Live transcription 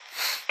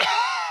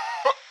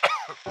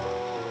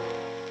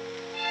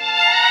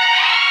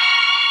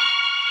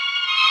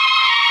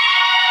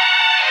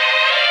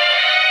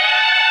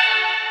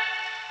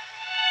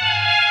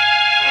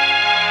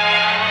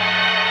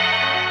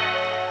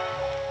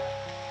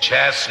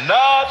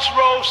Chestnuts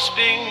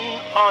roasting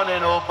on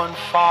an open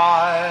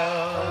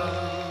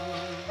fire,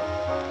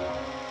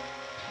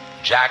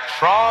 Jack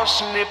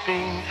Frost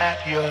nipping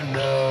at your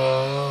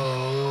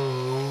nose.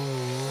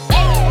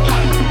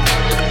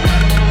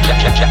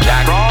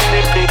 Jack Frost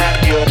nipping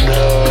at your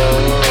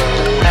nose,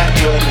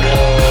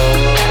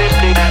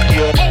 nipping at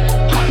your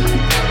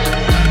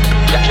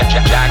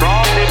Jack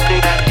Frost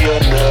nipping at your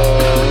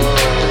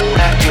nose,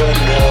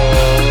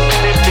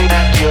 nipping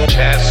at your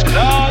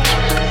chestnut,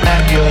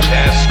 at your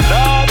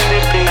chestnut,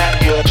 nipping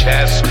at your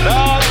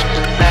chestnut,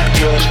 at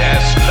your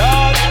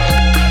chestnut.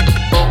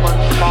 Open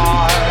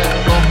fire,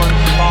 open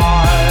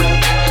fire,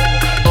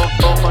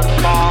 open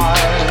fire,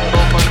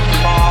 open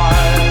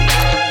fire.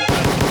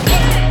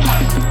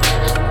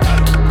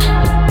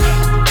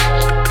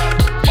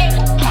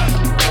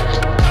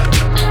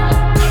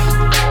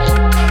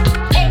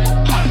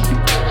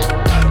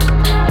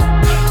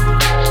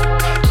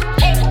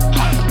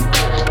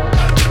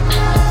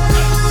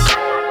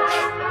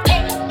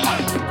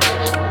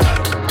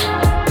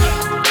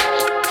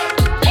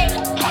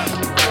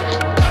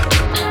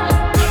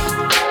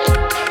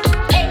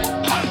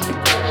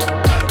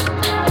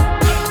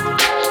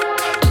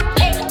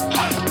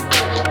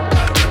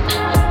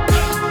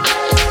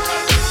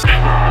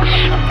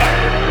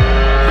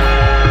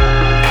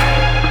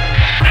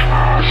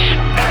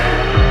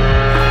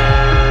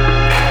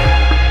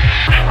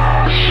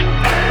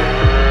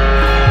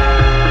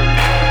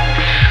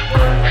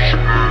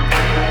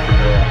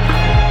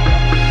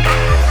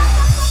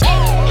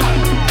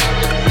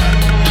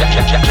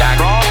 Jack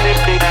Frost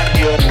nipping at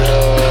your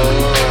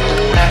nose,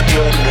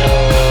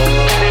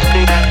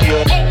 nipping at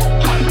your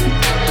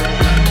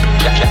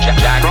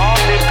Jack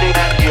Frost nipping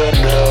at your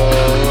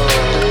nose,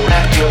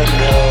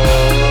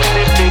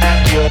 nipping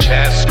at your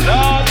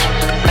chestnut,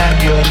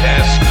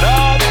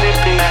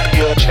 nipping at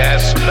your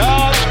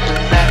chestnut,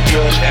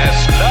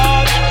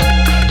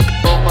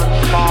 Open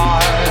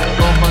fire,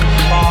 open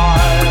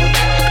fire,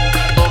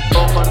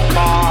 open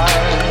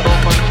fire,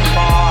 open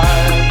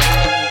fire.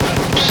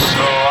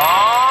 So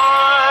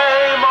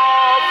I'm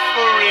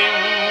offering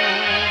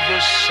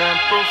this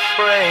simple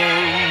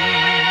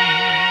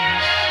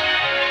phrase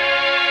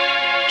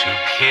to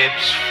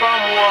kids from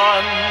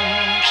 1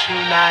 to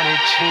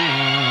 92.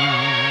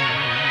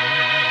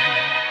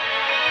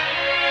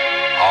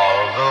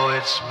 Although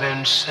it's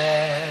been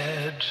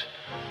said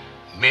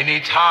many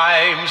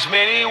times,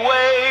 many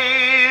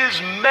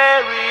ways,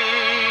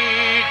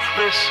 Merry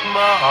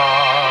Christmas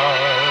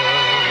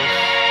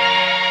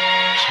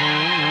to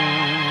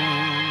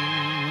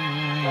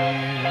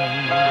you.